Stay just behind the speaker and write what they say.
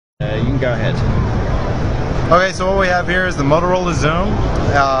You can go ahead. Okay, so what we have here is the Motorola Xoom,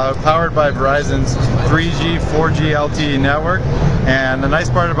 powered by Verizon's 3G, 4G LTE network. And the nice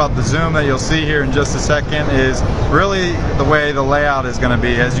part about the Xoom that you'll see here in just a second is really the way the layout is going to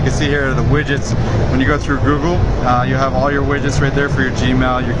be. As you can see here, the widgets, when you go through Google, you have all your widgets right there for your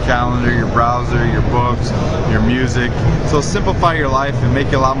Gmail, your calendar, your browser, your books, your music. So it'll simplify your life and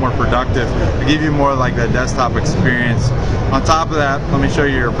make you a lot more productive. It'll give you more like that desktop experience. On top of that, let me show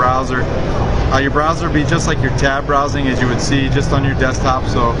you your browser. Your browser will be just like your tab browsing as you would see just on your desktop,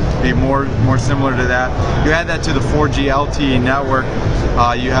 so be more similar to that. You add that to the 4G LTE network,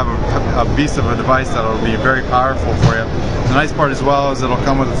 you have a beast of a device that will be very powerful for you. The nice part as well is it'll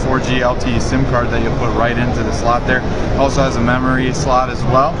come with a 4G LTE SIM card that you'll put right into the slot there. Also has a memory slot as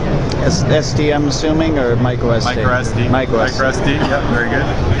well. SD, I'm assuming, or micro SD? Micro SD. Micro SD, yep, very good.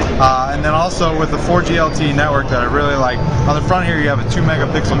 And then also with the 4G LTE network that I really like, on the front here you have a 2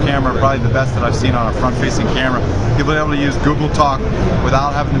 megapixel camera, probably the best that I've seen on a front-facing camera. You'll be able to use Google Talk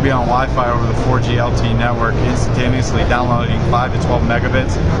without having to be on Wi-Fi over the 4G LTE network, instantaneously downloading 5 to 12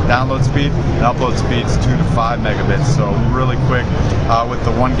 megabits download speed and upload speeds 2 to 5 megabits. So really quick with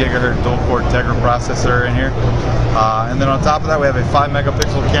the 1 gigahertz dual-core Tegra processor in here. And then on top of that we have a 5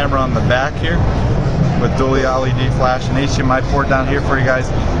 megapixel camera on the back here with dual LED flash and HDMI port down here for you guys,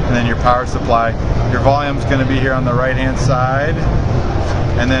 and then your power supply. Your volume is going to be here on the right hand side,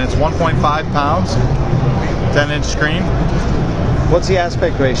 and then it's 1.5 pounds, 10-inch screen. What's the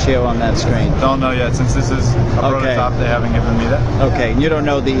aspect ratio on that screen? Don't know yet, since this is a prototype. They haven't given me that. Okay, you don't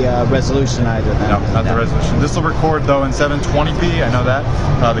know the resolution either then? No, not the resolution. This will record though in 720p, I know that.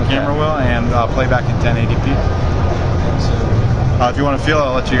 The camera will, and play back in 1080p. If you want to feel it,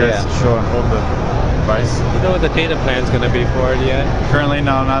 I'll let you guys hold the device. You know what the data plan is going to be for it yet? Currently,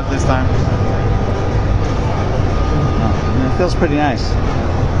 no, not this time. Oh, it feels pretty nice.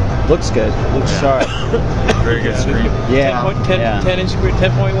 Looks good. Looks sharp. Very good screen. Yeah. 10 inch screen,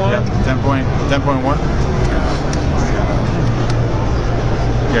 10.1? Yeah, 10.1.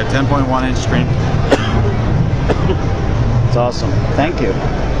 Yeah, 10.1 inch screen. It's awesome. Thank you.